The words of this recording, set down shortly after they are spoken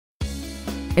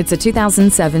It's a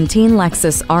 2017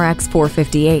 Lexus RX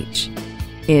 450h.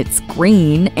 It's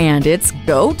green and it's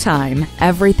go time.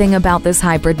 Everything about this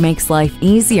hybrid makes life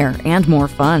easier and more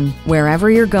fun. Wherever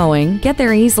you're going, get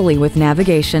there easily with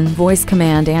navigation, voice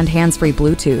command, and hands-free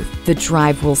Bluetooth. The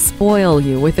drive will spoil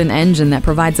you with an engine that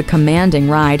provides a commanding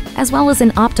ride, as well as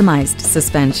an optimized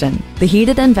suspension. The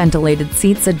heated and ventilated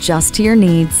seats adjust to your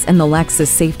needs, and the Lexus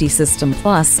Safety System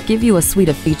Plus give you a suite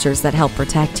of features that help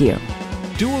protect you.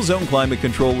 Dual Zone Climate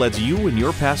Control lets you and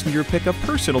your passenger pick a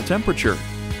personal temperature.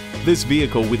 This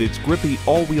vehicle with its grippy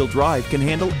all-wheel drive can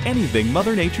handle anything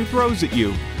Mother Nature throws at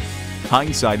you.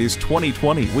 Hindsight is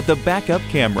 20/20 with the backup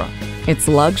camera. It's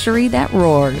luxury that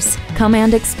roars. Come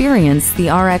and experience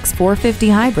the RX 450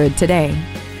 hybrid today.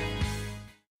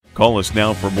 Call us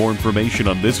now for more information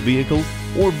on this vehicle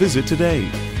or visit today.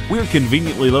 We're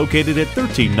conveniently located at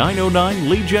 13909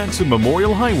 Lee Jackson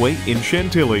Memorial Highway in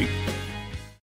Chantilly.